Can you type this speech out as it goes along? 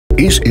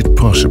Is it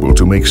possible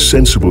to make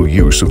sensible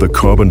use of the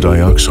carbon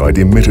dioxide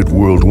emitted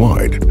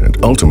worldwide and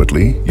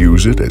ultimately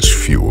use it as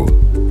fuel?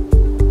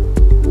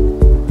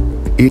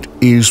 It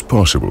is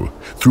possible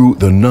through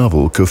the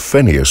novel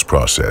CAPHENIA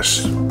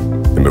process.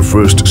 In the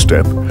first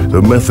step,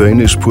 the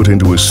methane is put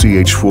into a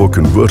CH4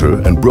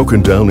 converter and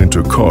broken down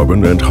into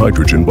carbon and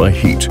hydrogen by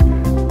heat.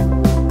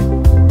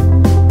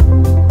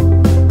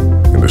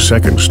 In the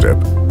second step,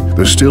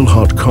 the still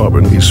hot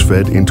carbon is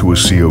fed into a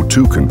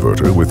CO2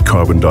 converter with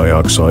carbon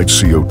dioxide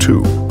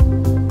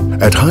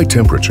CO2. At high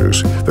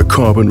temperatures, the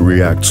carbon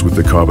reacts with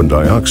the carbon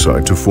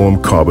dioxide to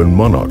form carbon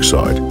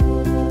monoxide.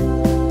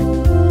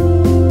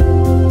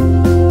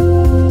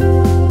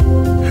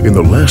 In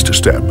the last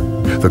step,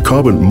 the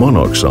carbon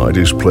monoxide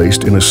is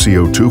placed in a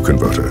CO2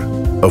 converter,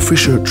 a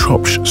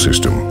Fischer-Tropsch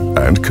system,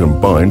 and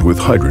combined with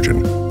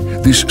hydrogen.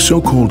 This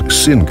so-called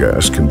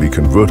syngas can be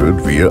converted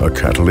via a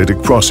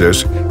catalytic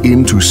process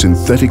into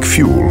synthetic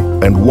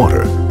fuel and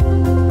water.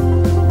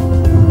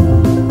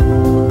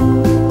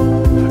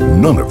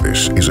 None of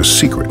this is a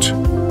secret.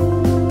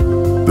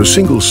 The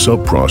single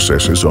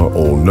sub-processes are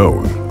all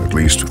known, at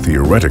least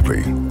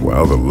theoretically,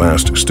 while the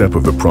last step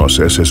of the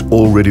process has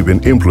already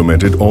been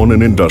implemented on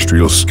an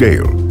industrial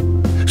scale.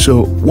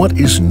 So what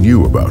is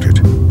new about it?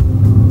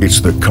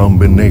 It's the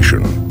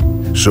combination.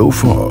 So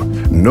far,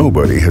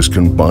 nobody has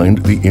combined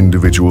the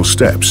individual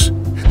steps.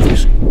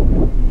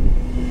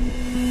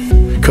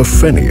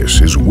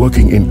 CAPHENIA is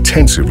working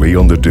intensively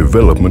on the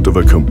development of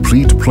a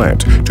complete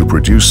plant to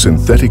produce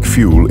synthetic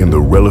fuel in the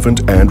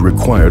relevant and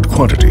required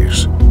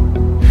quantities.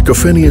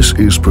 CAPHENIA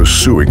is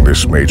pursuing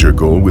this major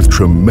goal with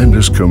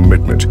tremendous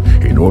commitment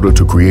in order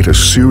to create a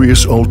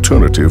serious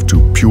alternative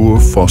to pure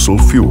fossil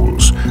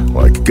fuels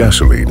like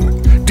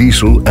gasoline,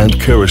 diesel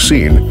and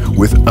kerosene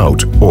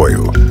without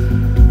oil.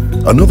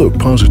 Another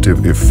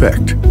positive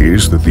effect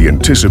is that the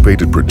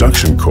anticipated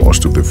production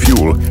cost of the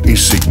fuel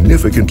is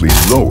significantly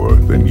lower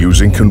than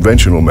using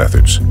conventional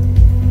methods.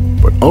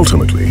 But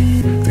ultimately,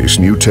 this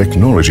new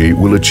technology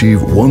will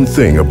achieve one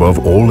thing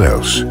above all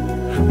else.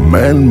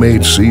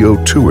 Man-made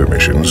CO2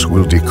 emissions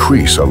will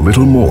decrease a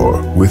little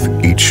more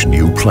with each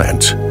new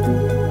plant.